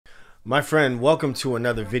My friend, welcome to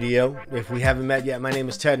another video. If we haven't met yet, my name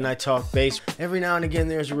is Ted and I talk bass. Every now and again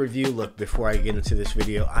there's a review. Look, before I get into this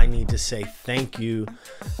video, I need to say thank you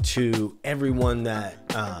to everyone that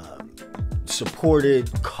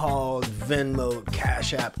supported, called, Venmo,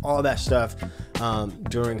 CashApp, all that stuff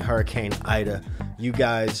during Hurricane Ida. You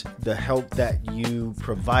guys, the help that you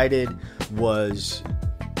provided was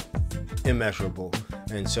immeasurable.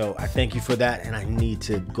 And so I thank you for that, and I need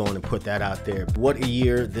to go on and put that out there. What a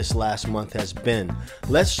year this last month has been.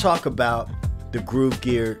 Let's talk about the Gruv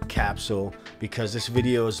Gear Kapsule because this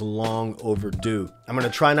video is long overdue. I'm gonna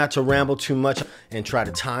try not to ramble too much and try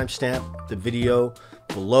to timestamp the video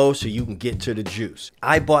below so you can get to the juice.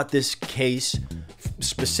 I bought this case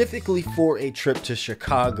specifically for a trip to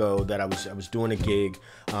Chicago that I was doing a gig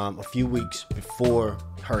a few weeks before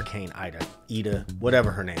Hurricane Ida,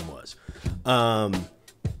 whatever her name was.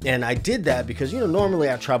 And I did that because, you know, normally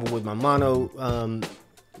I travel with my mono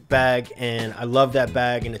bag, and I love that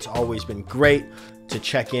bag, and it's always been great to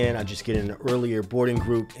check in. I just get in an earlier boarding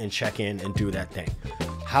group and check in and do that thing.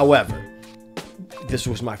 However, this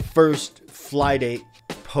was my first fly date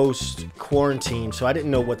post quarantine, so I didn't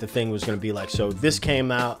know what the thing was going to be like. So this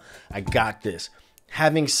came out, I got this.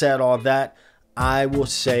 Having said all that, I will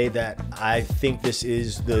say that I think this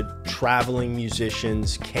is the traveling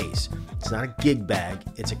musician's case. It's not a gig bag,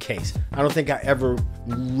 it's a case. I don't think I ever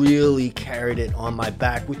really carried it on my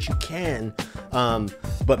back, which you can,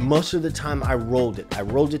 but most of the time I rolled it. I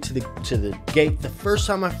rolled it to the gate. The first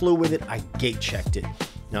time I flew with it, I gate checked it.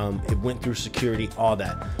 It went through security, all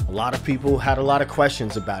that. A lot of people had a lot of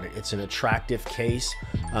questions about it. It's an attractive case.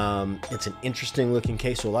 It's an interesting looking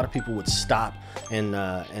case, so a lot of people would stop and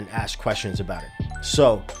ask questions about it.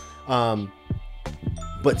 So,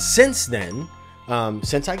 but since then,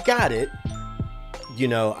 since I got it, you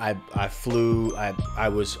know, I flew, I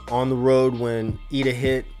was on the road when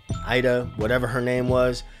Ida, whatever her name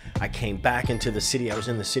was. I came back into the city. I was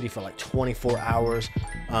in the city for like 24 hours.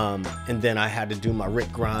 And then I had to do my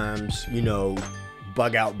Rick Grimes, you know,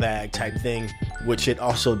 bug out bag type thing, which it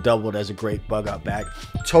also doubled as a great bug out bag.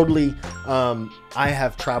 Totally. I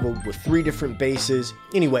have traveled with 3 different bases.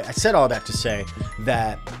 Anyway, I said all that to say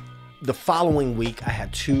that the following week I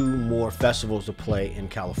had 2 more festivals to play in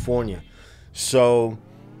California. So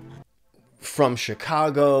from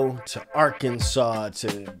Chicago to Arkansas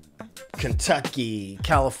to Kentucky,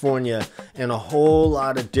 California, and a whole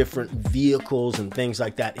lot of different vehicles and things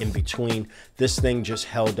like that in between. This thing just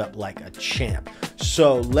held up like a champ.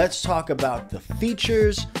 So let's talk about the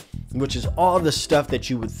features, which is all the stuff that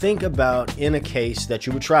you would think about in a case that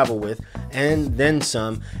you would travel with, and then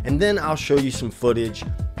some. And then I'll show you some footage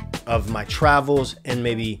of my travels and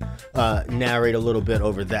maybe narrate a little bit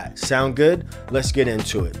over that. Sound good? Let's get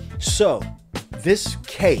into it. So this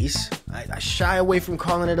case, I shy away from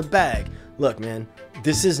calling it a bag. Look, man,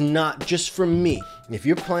 this is not just for me. If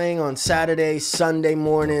you're playing on Saturday, Sunday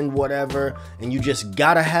morning, whatever, and you just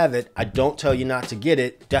gotta have it, I don't tell you not to get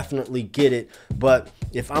it. Definitely get it. But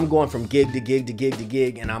if I'm going from gig to gig to gig to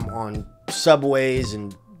gig, and I'm on subways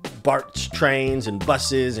and BART trains and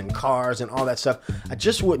buses and cars and all that stuff, I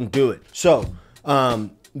just wouldn't do it. So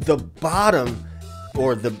the bottom,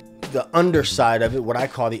 or the underside of it, what I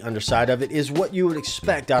call the underside of it, is what you would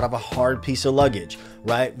expect out of a hard piece of luggage,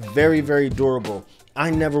 right? Very, very durable. I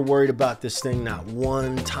never worried about this thing, not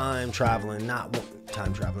one time traveling,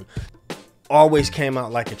 Always came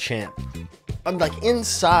out like a champ. I'm like,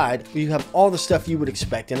 inside, you have all the stuff you would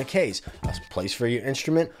expect in a case. A place for your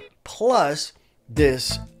instrument, plus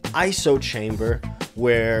this ISO chamber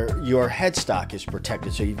where your headstock is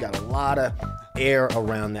protected, so you've got a lot of air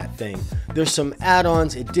around that thing. There's some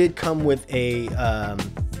add-ons. It did come with a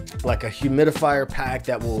like a humidifier pack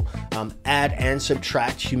that will add and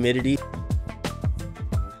subtract humidity.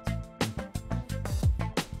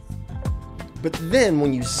 But then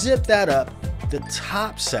when you zip that up, the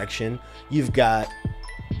top section, you've got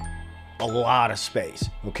a lot of space.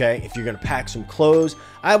 Okay, if you're gonna pack some clothes,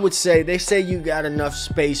 I would say, they say you got enough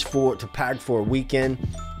space to pack for a weekend.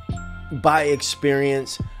 By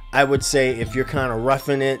experience, I would say if you're kind of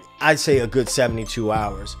roughing it, I'd say a good 72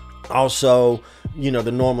 hours. Also, you know,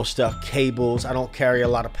 the normal stuff, cables. I don't carry a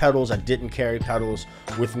lot of pedals. I didn't carry pedals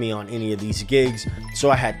with me on any of these gigs,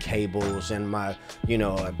 so I had cables and my, you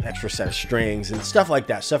know, an extra set of strings and stuff like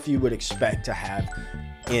that, stuff you would expect to have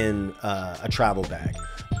in a travel bag.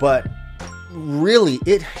 But really,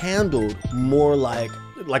 it handled more like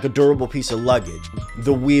a durable piece of luggage.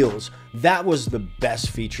 The wheels, that was the best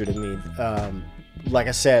feature to me. like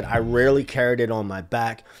I said, I rarely carried it on my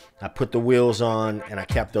back. I put the wheels on and I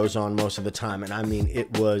kept those on most of the time. And I mean,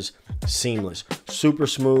 it was seamless, super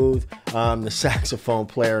smooth. The saxophone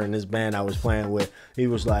player in this band I was playing with, he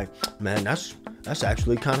was like, man, that's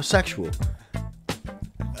actually kind of sexual.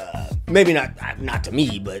 Maybe not to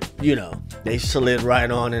me, but you know, they slid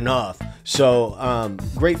right on and off. So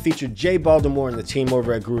great feature. Jay Baltimore and the team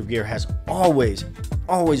over at Gruv Gear has always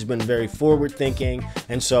been very forward thinking.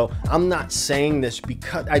 And so I'm not saying this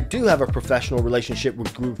because I do have a professional relationship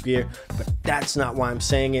with Gruv Gear, but that's not why I'm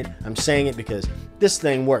saying it. I'm saying it because this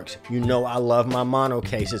thing works. You know, I love my mono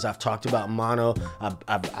cases. I've talked about mono.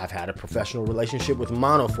 I've had a professional relationship with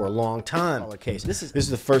mono for a long time. This is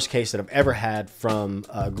the first case that I've ever had from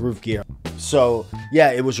Gruv Gear. So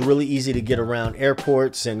yeah, it was really easy to get around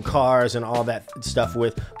airports and cars and all that stuff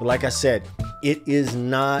with. But like I said, it is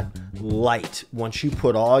not light. Once you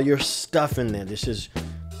put all your stuff in there,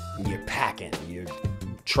 you're packing, you're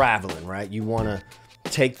traveling, right? You want to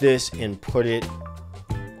take this and put it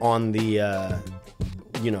on the,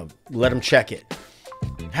 let them check it.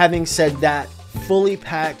 Having said that, fully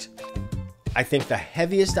packed, I think the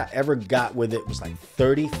heaviest I ever got with it was like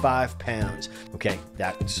 35 pounds. Okay,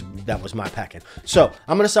 that was my packing. So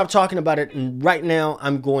I'm gonna stop talking about it, and right now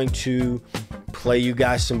I'm going to play you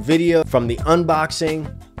guys some video from the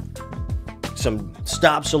unboxing, some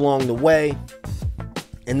stops along the way,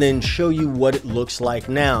 and then show you what it looks like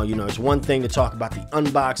now. You know, it's one thing to talk about the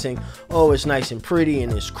unboxing. Oh, it's nice and pretty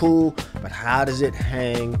and it's cool, but how does it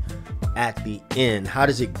hang at the end? How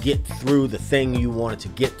does it get through the thing you want it to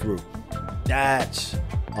get through? That's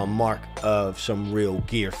a mark of some real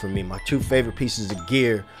gear for me. My two favorite pieces of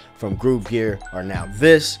gear from Gruv Gear are now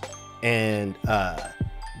this and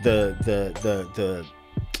the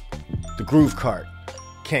Groove Cart.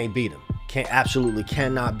 Can't beat them. Absolutely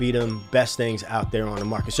cannot beat them. Best things out there on the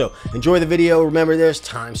market. So enjoy the video. Remember, there's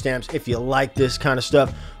timestamps. If you like this kind of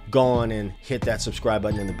stuff, go on and hit that subscribe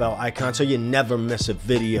button and the bell icon so you never miss a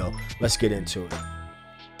video. Let's get into it.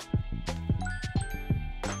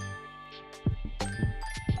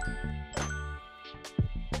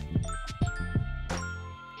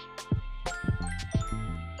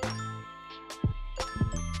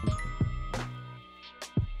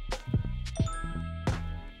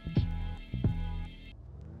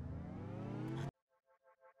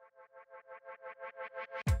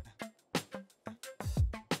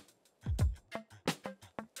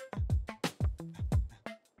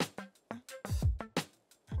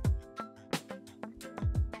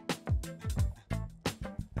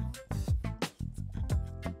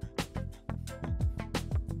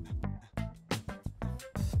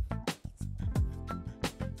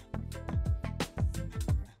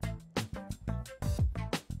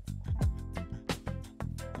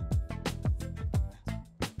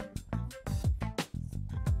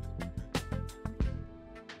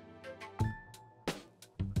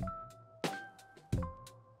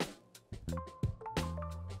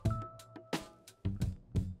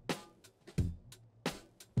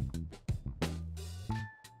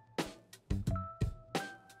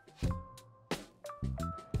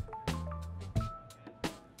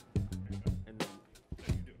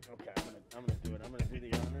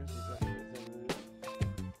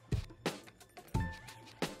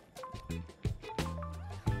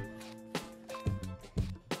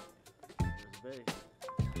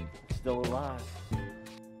 Still alive.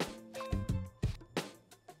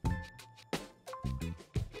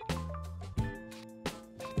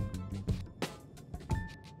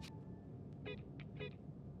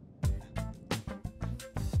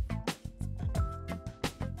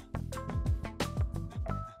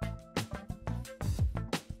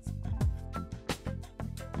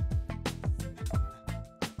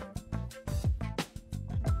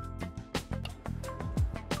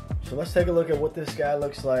 So let's take a look at what this guy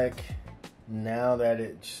looks like now that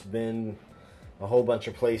it's been a whole bunch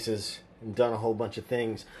of places and done a whole bunch of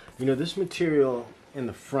things. You know, this material in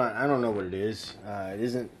the front, I don't know what it is. It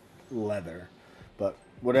isn't leather, but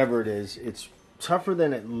whatever it is, it's tougher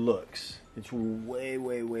than it looks. It's way,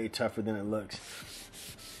 way, way tougher than it looks.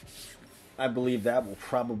 I believe that will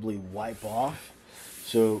probably wipe off.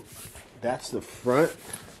 So that's the front.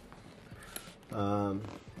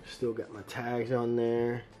 Still got my tags on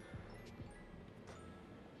there.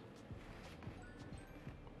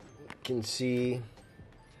 Can see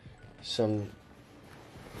some,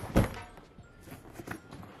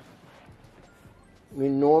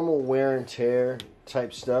 normal wear and tear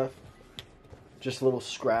type stuff, just little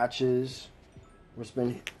scratches where it's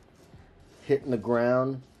been hitting the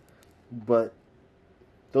ground, but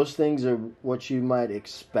those things are what you might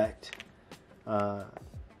expect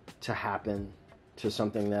to happen to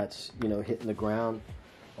something that's, you know, hitting the ground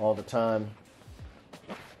all the time.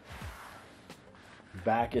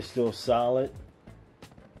 Back is still solid.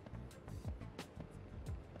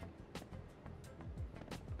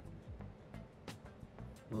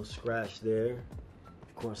 Little scratch there.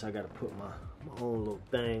 Of course, I got to put my own little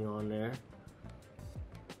thing on there.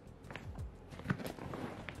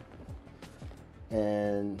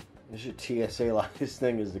 And this is your TSA lock. This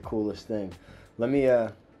thing is the coolest thing. Let me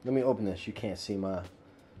open this. You can't see my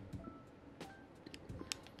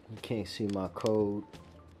code.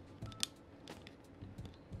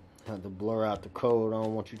 I have to blur out the code. I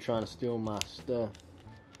don't want you trying to steal my stuff.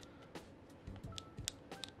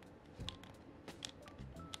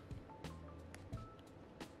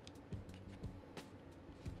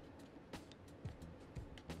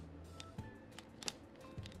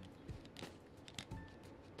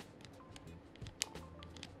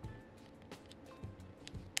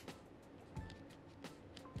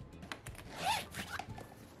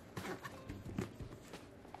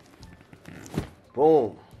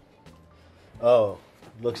 Boom. Oh,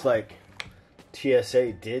 looks like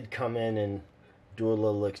TSA did come in and do a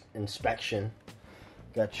little inspection.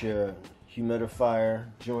 Got your humidifier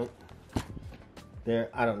joint there.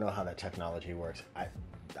 I don't know how that technology works. I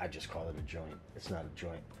just call it a joint. It's not a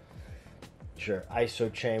joint. Sure,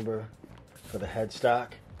 ISO chamber for the headstock.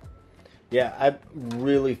 Yeah, I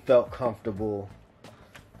really felt comfortable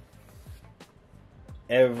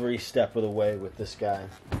every step of the way with this guy.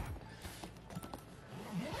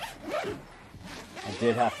 I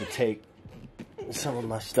did have to take some of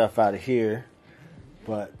my stuff out of here,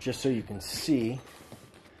 but just so you can see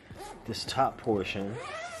this top portion.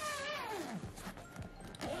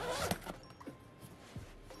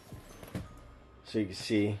 So you can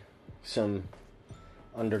see some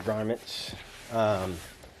undergarments. I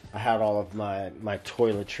had all of my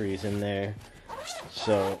toiletries in there.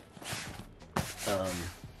 So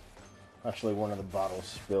actually one of the bottles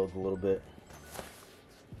spilled a little bit.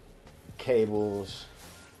 Cables,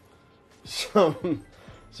 some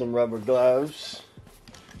rubber gloves.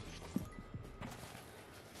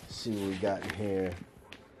 Let's see what we got in here.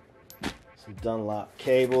 Some Dunlop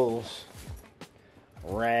cables,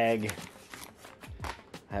 rag.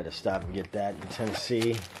 I had to stop and get that in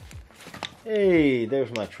Tennessee. Hey,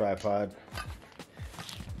 there's my tripod.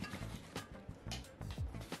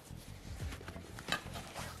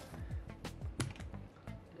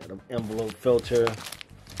 Got an envelope filter.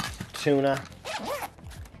 Tuna.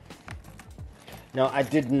 Now I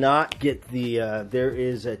did not get the there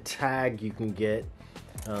is a tag you can get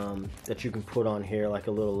that you can put on here, like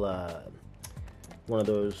a little one of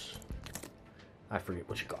those, I forget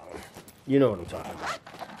what you call them. You know what I'm talking about.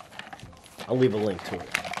 I'll leave a link to it.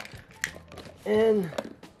 And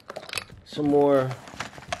some more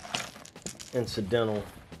incidental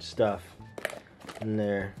stuff in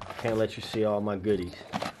there. Can't let you see all my goodies.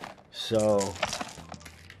 So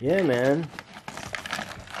yeah, man,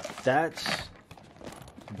 that's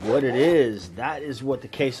what it is. That is what the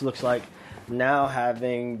case looks like now,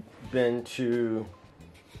 having been to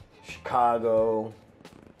Chicago,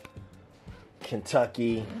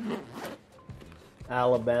 Kentucky,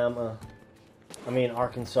 Arkansas,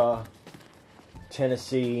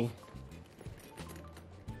 Tennessee,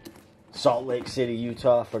 Salt Lake City,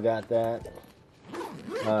 Utah, forgot that.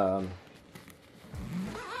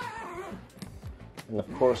 And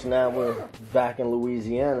of course, now we're back in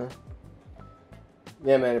Louisiana.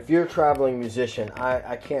 Yeah, man, if you're a traveling musician,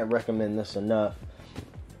 I can't recommend this enough.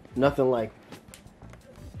 Nothing like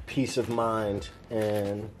peace of mind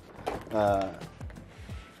and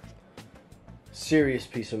serious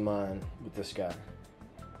peace of mind with this guy.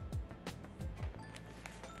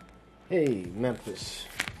 Hey, Memphis.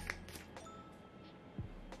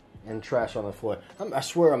 And trash on the floor. I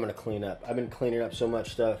swear I'm going to clean up. I've been cleaning up so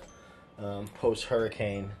much stuff.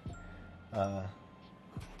 Post-hurricane, I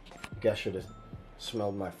guess I should have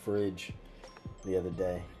smelled my fridge the other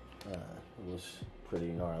day. It was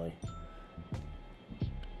pretty gnarly.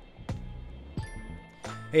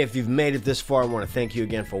 Hey, if you've made it this far, I want to thank you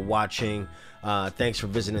again for watching. Thanks for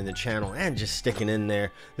visiting the channel and just sticking in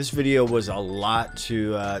there. This video was a lot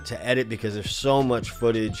to edit because there's so much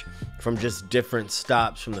footage from just different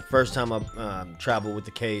stops from the first time I traveled with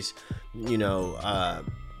the case, you know,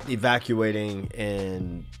 evacuating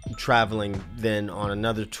and traveling then on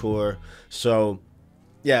another tour. So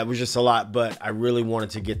yeah, it was just a lot, but I really wanted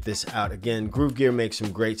to get this out. Again, Gruv Gear makes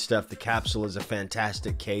some great stuff. The Kapsule is a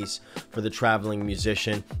fantastic case for the traveling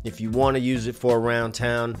musician. If you want to use it for around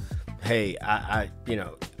town, hey, you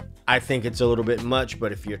know, I think it's a little bit much,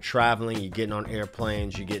 but if you're traveling, you're getting on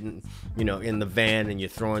airplanes, you're getting, you know, in the van and you're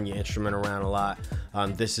throwing your instrument around a lot,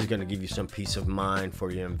 this is going to give you some peace of mind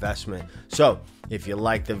for your investment. So if you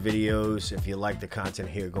like the videos, if you like the content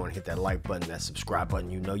here, go and hit that like button, that subscribe button.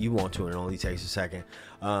 You know you want to, and it only takes a second.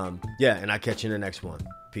 Yeah, and I'll catch you in the next one.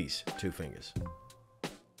 Peace. 2 fingers.